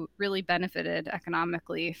who really benefited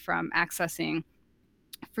economically from accessing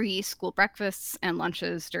free school breakfasts and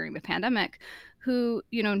lunches during the pandemic, who,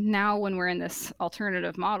 now when we're in this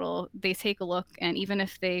alternative model, they take a look, and even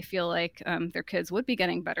if they feel like their kids would be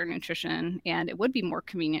getting better nutrition and it would be more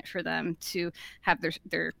convenient for them to have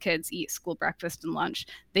their kids eat school breakfast and lunch,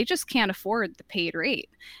 they just can't afford the paid rate.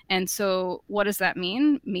 And so what does that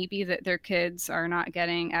mean? Maybe that their kids are not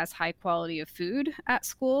getting as high quality of food at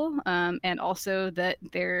school, and also that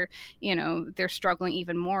they're struggling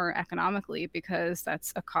even more economically because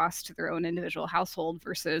that's a cost to their own individual household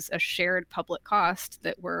versus a shared public cost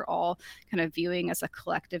that we're all kind of viewing as a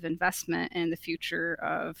collective investment in the future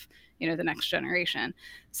of the next generation.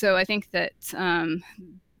 So I think that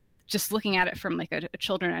just looking at it from like a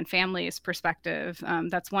children and families perspective,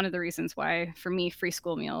 that's one of the reasons why, for me, free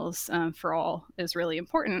school meals for all is really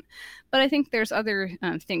important. But I think there's other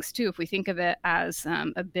things too. If we think of it as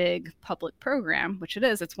a big public program, which it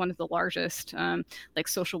is, it's one of the largest like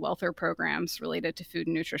social welfare programs related to food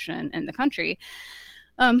and nutrition in the country.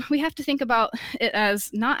 We have to think about it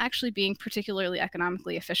as not actually being particularly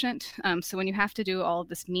economically efficient. So when you have to do all of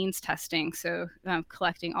this means testing, so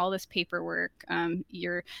collecting all this paperwork,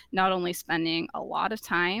 you're not only spending a lot of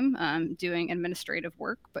time doing administrative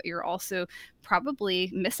work, but you're also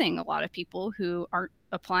probably missing a lot of people who aren't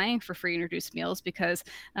applying for free and reduced meals because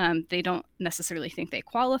they don't necessarily think they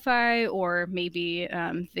qualify, or maybe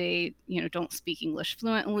they don't speak English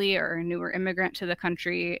fluently, or are a newer immigrant to the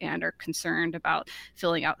country and are concerned about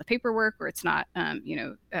filling out the paperwork, or it's not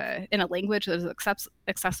in a language that is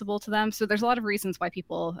accessible to them. So there's a lot of reasons why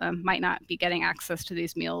people might not be getting access to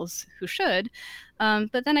these meals who should.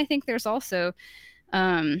 But then I think there's also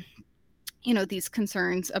these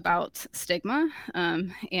concerns about stigma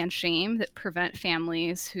and shame that prevent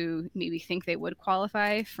families who maybe think they would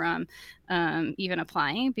qualify from even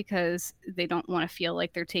applying because they don't want to feel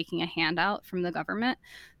like they're taking a handout from the government.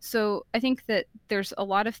 So I think that there's a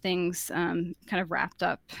lot of things kind of wrapped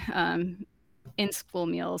up in school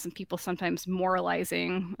meals, and people sometimes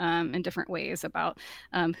moralizing in different ways about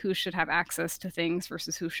who should have access to things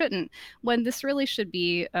versus who shouldn't, when this really should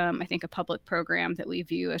be, I think, a public program that we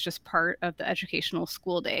view as just part of the educational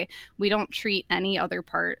school day. We don't treat any other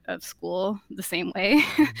part of school the same way.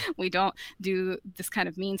 We don't do this kind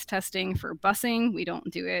of means testing for busing. We don't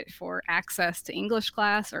do it for access to English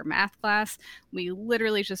class or math class. We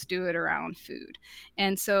literally just do it around food.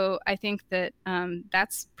 And so I think that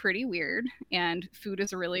that's pretty weird. And food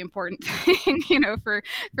is a really important thing,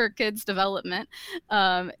 for kids' development.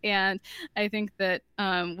 And I think that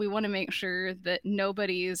we want to make sure that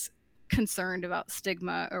nobody's concerned about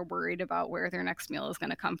stigma or worried about where their next meal is going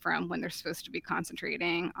to come from when they're supposed to be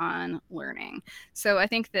concentrating on learning. So I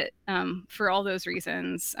think that for all those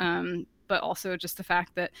reasons, but also just the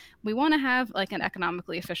fact that we want to have like an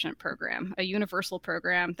economically efficient program. A universal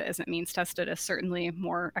program that isn't means tested is certainly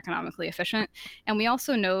more economically efficient. And we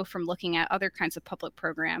also know from looking at other kinds of public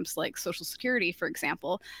programs like Social Security, for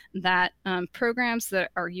example, that programs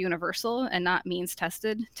that are universal and not means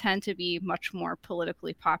tested tend to be much more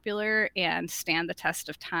politically popular and stand the test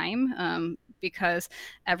of time because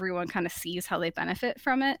everyone kind of sees how they benefit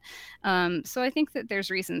from it. So I think that there's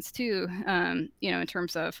reasons too, in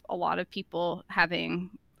terms of a lot of people having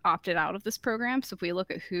opted out of this program. So if we look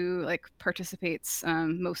at who participates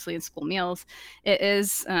mostly in school meals, it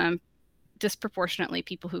is disproportionately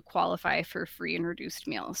people who qualify for free and reduced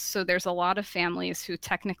meals. So there's a lot of families who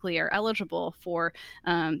technically are eligible for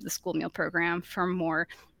the school meal program from more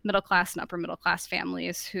middle class and upper middle class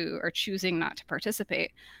families who are choosing not to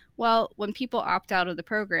participate. Well, when people opt out of the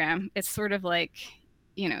program, it's sort of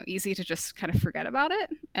easy to just kind of forget about it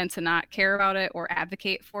and to not care about it or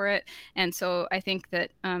advocate for it. And so I think that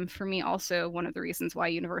for me also, one of the reasons why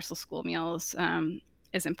universal school meals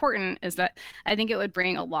is important is that I think it would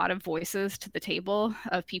bring a lot of voices to the table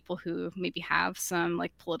of people who maybe have some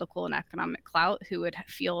political and economic clout, who would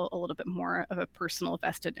feel a little bit more of a personal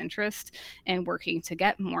vested interest in working to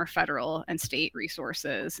get more federal and state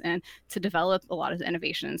resources and to develop a lot of the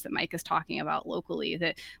innovations that Mike is talking about locally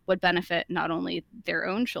that would benefit not only their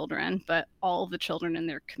own children, but all of the children in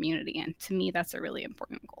their community. And to me, that's a really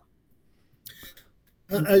important goal.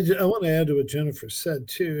 I want to add to what Jennifer said,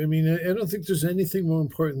 too. I mean, I don't think there's anything more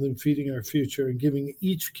important than feeding our future and giving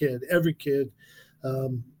each kid, every kid,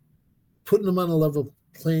 putting them on a level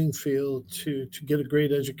playing field to get a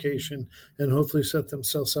great education and hopefully set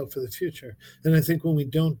themselves up for the future. And I think when we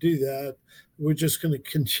don't do that, we're just going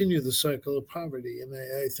to continue the cycle of poverty. And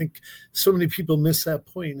I think so many people miss that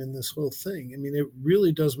point in this whole thing. I mean, it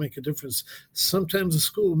really does make a difference. Sometimes the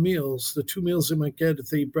school meals, the 2 meals they might get if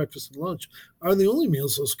they eat breakfast and lunch, are the only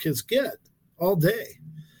meals those kids get all day.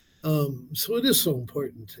 So it is so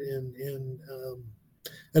important. And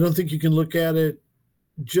I don't think you can look at it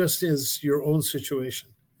just as your own situation.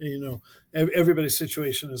 Everybody's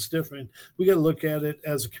situation is different. We got to look at it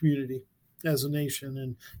as a community, as a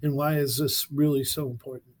nation, and why is this really so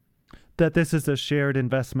important? That this is a shared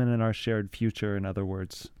investment in our shared future, in other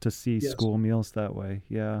words, to see Yes. school meals that way.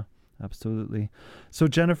 Yeah, absolutely. So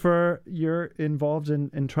Jennifer, you're involved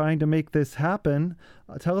in trying to make this happen.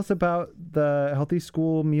 Tell us about the Healthy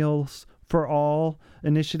School Meals for All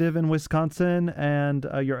initiative in Wisconsin and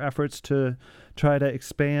your efforts to try to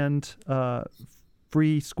expand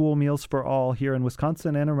free school meals for all here in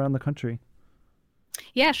Wisconsin and around the country.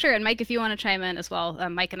 Yeah, sure. And Mike, if you want to chime in as well,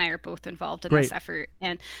 Mike and I are both involved in Great. this effort.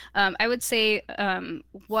 And I would say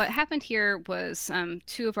what happened here was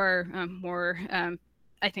 2 of our more,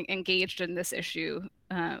 I think, engaged in this issue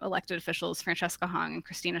elected officials, Francesca Hong and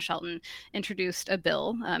Christina Shelton, introduced a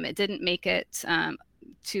bill. It didn't make it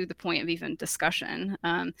to the point of even discussion.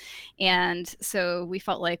 And so we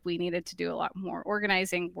felt like we needed to do a lot more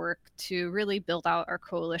organizing work to really build out our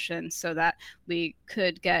coalition so that we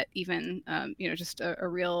could get even, just a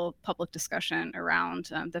real public discussion around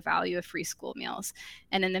the value of free school meals.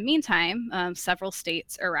 And in the meantime, several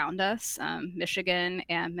states around us, Michigan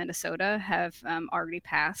and Minnesota, have already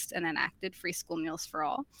passed and enacted free school meals for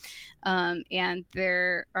all. And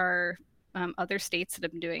there are other states that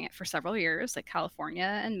have been doing it for several years, like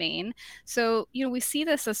California and Maine. So, we see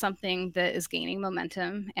this as something that is gaining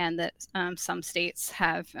momentum and that some states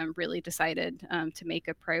have really decided to make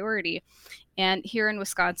a priority. And here in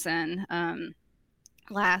Wisconsin,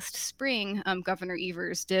 last spring, Governor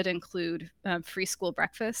Evers did include free school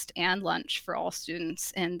breakfast and lunch for all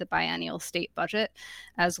students in the biennial state budget,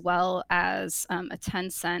 as well as a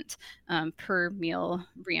 10-cent per meal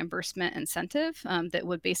reimbursement incentive that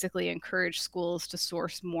would basically encourage schools to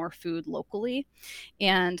source more food locally,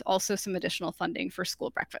 and also some additional funding for school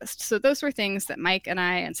breakfast. So those were things that Mike and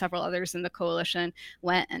I and several others in the coalition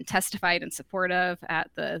went and testified in support of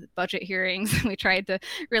at the budget hearings. We tried to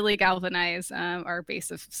really galvanize our base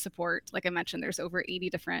of support. Like I mentioned, there's over 80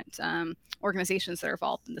 different organizations that are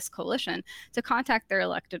involved in this coalition, to contact their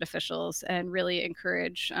elected officials and really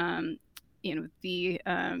encourage the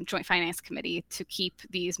Joint Finance Committee to keep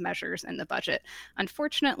these measures in the budget.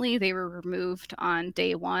 Unfortunately, they were removed on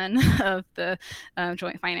day one of the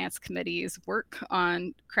Joint Finance Committee's work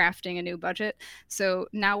on crafting a new budget. So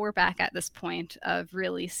now we're back at this point of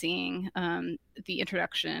really seeing the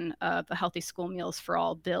introduction of the Healthy School Meals for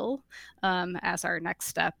All bill as our next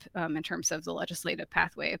step in terms of the legislative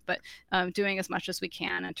pathway, but doing as much as we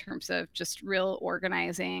can in terms of just real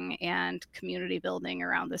organizing and community building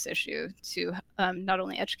around this issue to not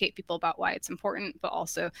only educate people about why it's important, but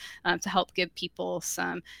also to help give people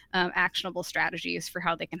some actionable strategies for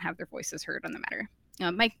how they can have their voices heard on the matter.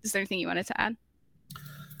 Mike, is there anything you wanted to add?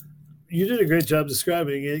 You did a great job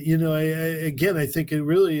describing it. I think it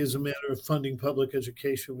really is a matter of funding public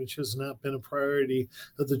education, which has not been a priority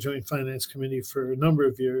of the Joint Finance Committee for a number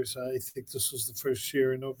of years. I think this was the first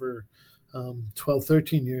year in over 12,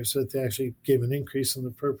 13 years that they actually gave an increase in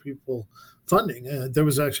the per pupil funding. There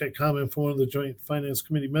was actually a comment from one of the Joint Finance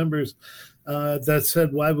Committee members that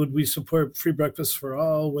said, why would we support free breakfast for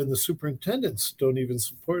all when the superintendents don't even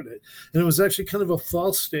support it? And it was actually kind of a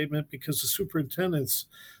false statement, because the superintendents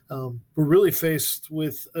were really faced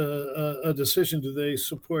with a decision. Do they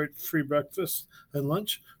support free breakfast and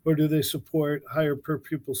lunch, or do they support higher per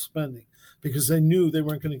pupil spending? Because they knew they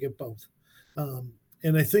weren't going to get both.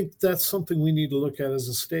 And I think that's something we need to look at as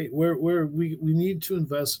a state, where we need to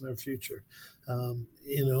invest in our future. And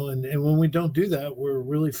when we don't do that, we're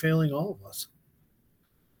really failing all of us.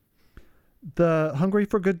 The Hungry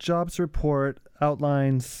for Good Jobs report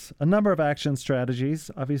outlines a number of action strategies.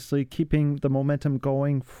 Obviously, keeping the momentum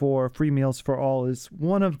going for free meals for all is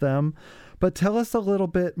one of them. But tell us a little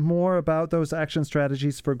bit more about those action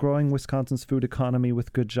strategies for growing Wisconsin's food economy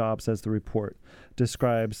with good jobs, as the report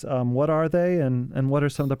describes. What are they, and what are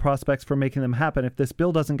some of the prospects for making them happen? If this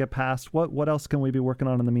bill doesn't get passed, what else can we be working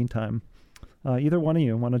on in the meantime? Either one of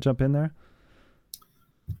you want to jump in there?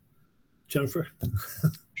 Jennifer?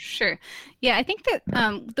 Sure. Yeah, I think that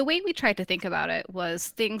the way we tried to think about it was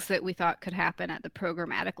things that we thought could happen at the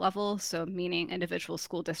programmatic level. So meaning individual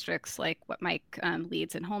school districts, like what Mike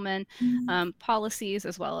leads in Holmen, policies,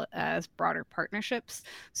 as well as broader partnerships.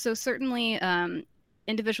 So certainly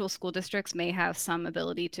individual school districts may have some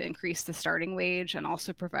ability to increase the starting wage and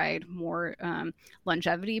also provide more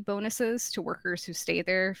longevity bonuses to workers who stay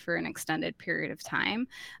there for an extended period of time.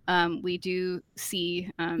 We do see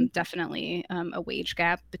definitely a wage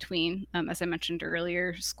gap between, as I mentioned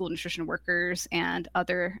earlier, school nutrition workers and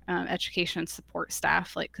other education support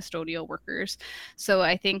staff like custodial workers. So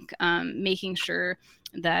I think making sure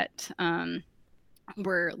that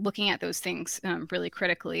we're looking at those things really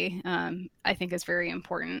critically, I think is very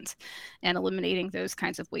important, and eliminating those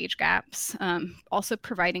kinds of wage gaps. Also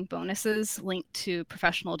providing bonuses linked to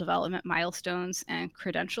professional development milestones and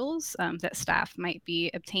credentials that staff might be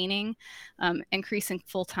obtaining, increasing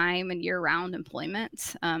full-time and year-round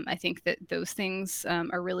employment. I think that those things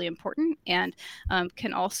are really important, and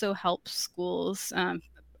can also help schools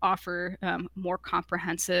offer more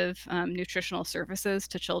comprehensive nutritional services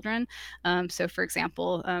to children. So for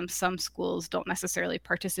example, some schools don't necessarily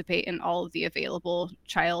participate in all of the available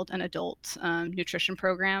child and adult nutrition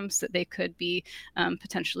programs that they could be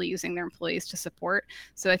potentially using their employees to support.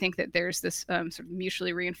 So I think that there's this sort of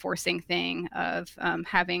mutually reinforcing thing of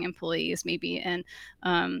having employees maybe in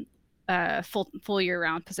full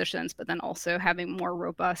year-round positions, but then also having more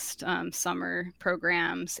robust summer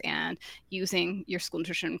programs, and using your school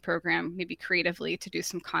nutrition program maybe creatively to do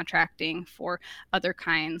some contracting for other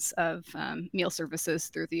kinds of meal services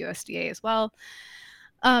through the USDA as well.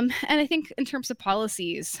 And I think in terms of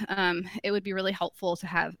policies, it would be really helpful to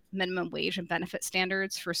have minimum wage and benefit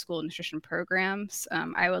standards for school nutrition programs.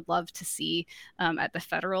 I would love to see at the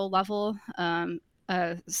federal level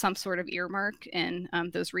some sort of earmark in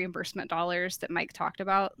those reimbursement dollars that Mike talked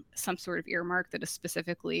about, some sort of earmark that is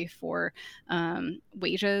specifically for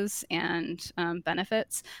wages and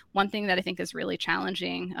benefits. One thing that I think is really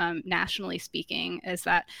challenging, nationally speaking, is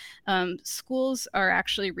that schools are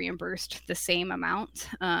actually reimbursed the same amount.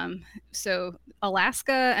 So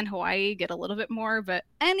Alaska and Hawaii get a little bit more, but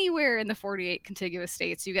anywhere in the 48 contiguous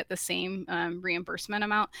states, you get the same reimbursement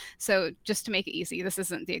amount. So just to make it easy, this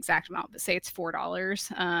isn't the exact amount, but say it's $4.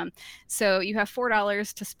 So you have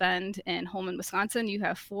 $4 to spend in Holmen, Wisconsin. You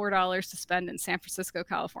have $4 to spend in San Francisco,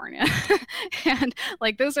 California. And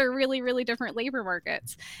like, those are really, really different labor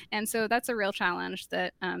markets. And so that's a real challenge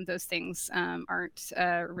that those things aren't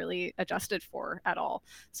really adjusted for at all.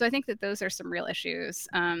 So I think that those are some real issues.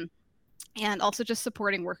 And also just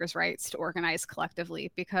supporting workers' rights to organize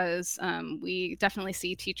collectively, because we definitely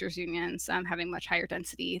see teachers' unions having much higher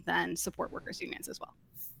density than support workers' unions as well.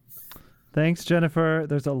 Thanks, Jennifer.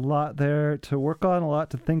 There's a lot there to work on, a lot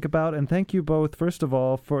to think about. And thank you both, first of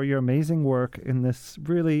all, for your amazing work in this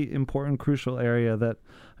really important, crucial area that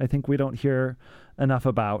I think we don't hear enough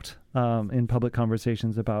about in public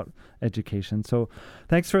conversations about education. So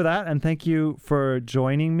thanks for that. And thank you for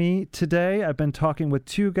joining me today. I've been talking with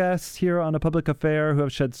two guests here on A Public Affair who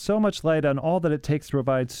have shed so much light on all that it takes to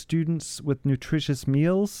provide students with nutritious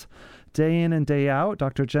meals day in and day out.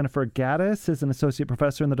 Dr. Jennifer Gaddis is an associate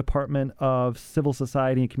professor in the Department of Civil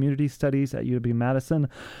Society and Community Studies at UW-Madison.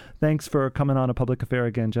 Thanks for coming on A Public Affair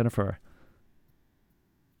again, Jennifer.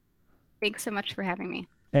 Thanks so much for having me.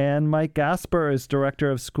 And Mike Gasper is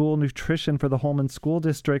Director of School Nutrition for the Holmen School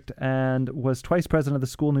District and was twice president of the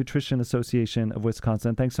School Nutrition Association of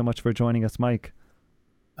Wisconsin. Thanks so much for joining us, Mike.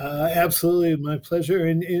 Absolutely, my pleasure.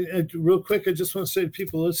 And real quick, I just want to say to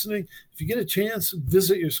people listening, if you get a chance,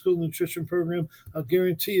 visit your school nutrition program. I'll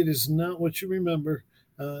guarantee it is not what you remember.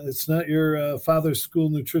 It's not your father's school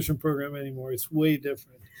nutrition program anymore. It's way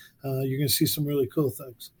different. You're going to see some really cool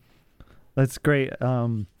things. That's great.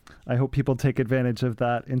 I hope people take advantage of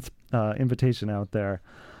that invitation out there.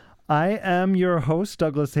 I am your host,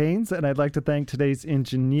 Douglas Haynes, and I'd like to thank today's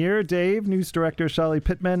engineer, Dave, news director, Shali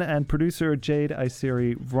Pittman, and producer, Jade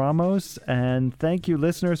Isiri Ramos. And thank you,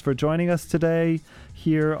 listeners, for joining us today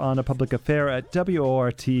here on A Public Affair at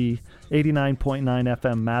WORT 89.9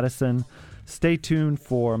 FM Madison. Stay tuned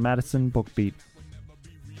for Madison Book Beat.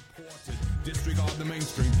 Disregard the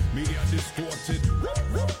mainstream, media distorted.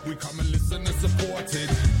 We come and listen and support it.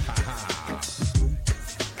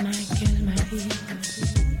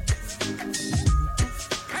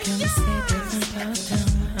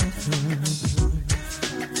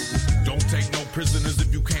 Don't take no prisoners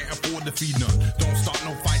if you can't afford to feed none. Don't start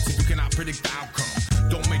no fights if you cannot predict the outcome.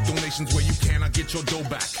 Don't make donations where you cannot get your dough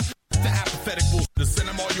back. The apathetic bullshit, to send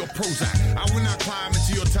them all your Prozac. I will not climb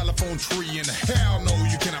into your telephone tree, and hell no,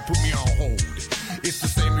 you cannot put me on hold.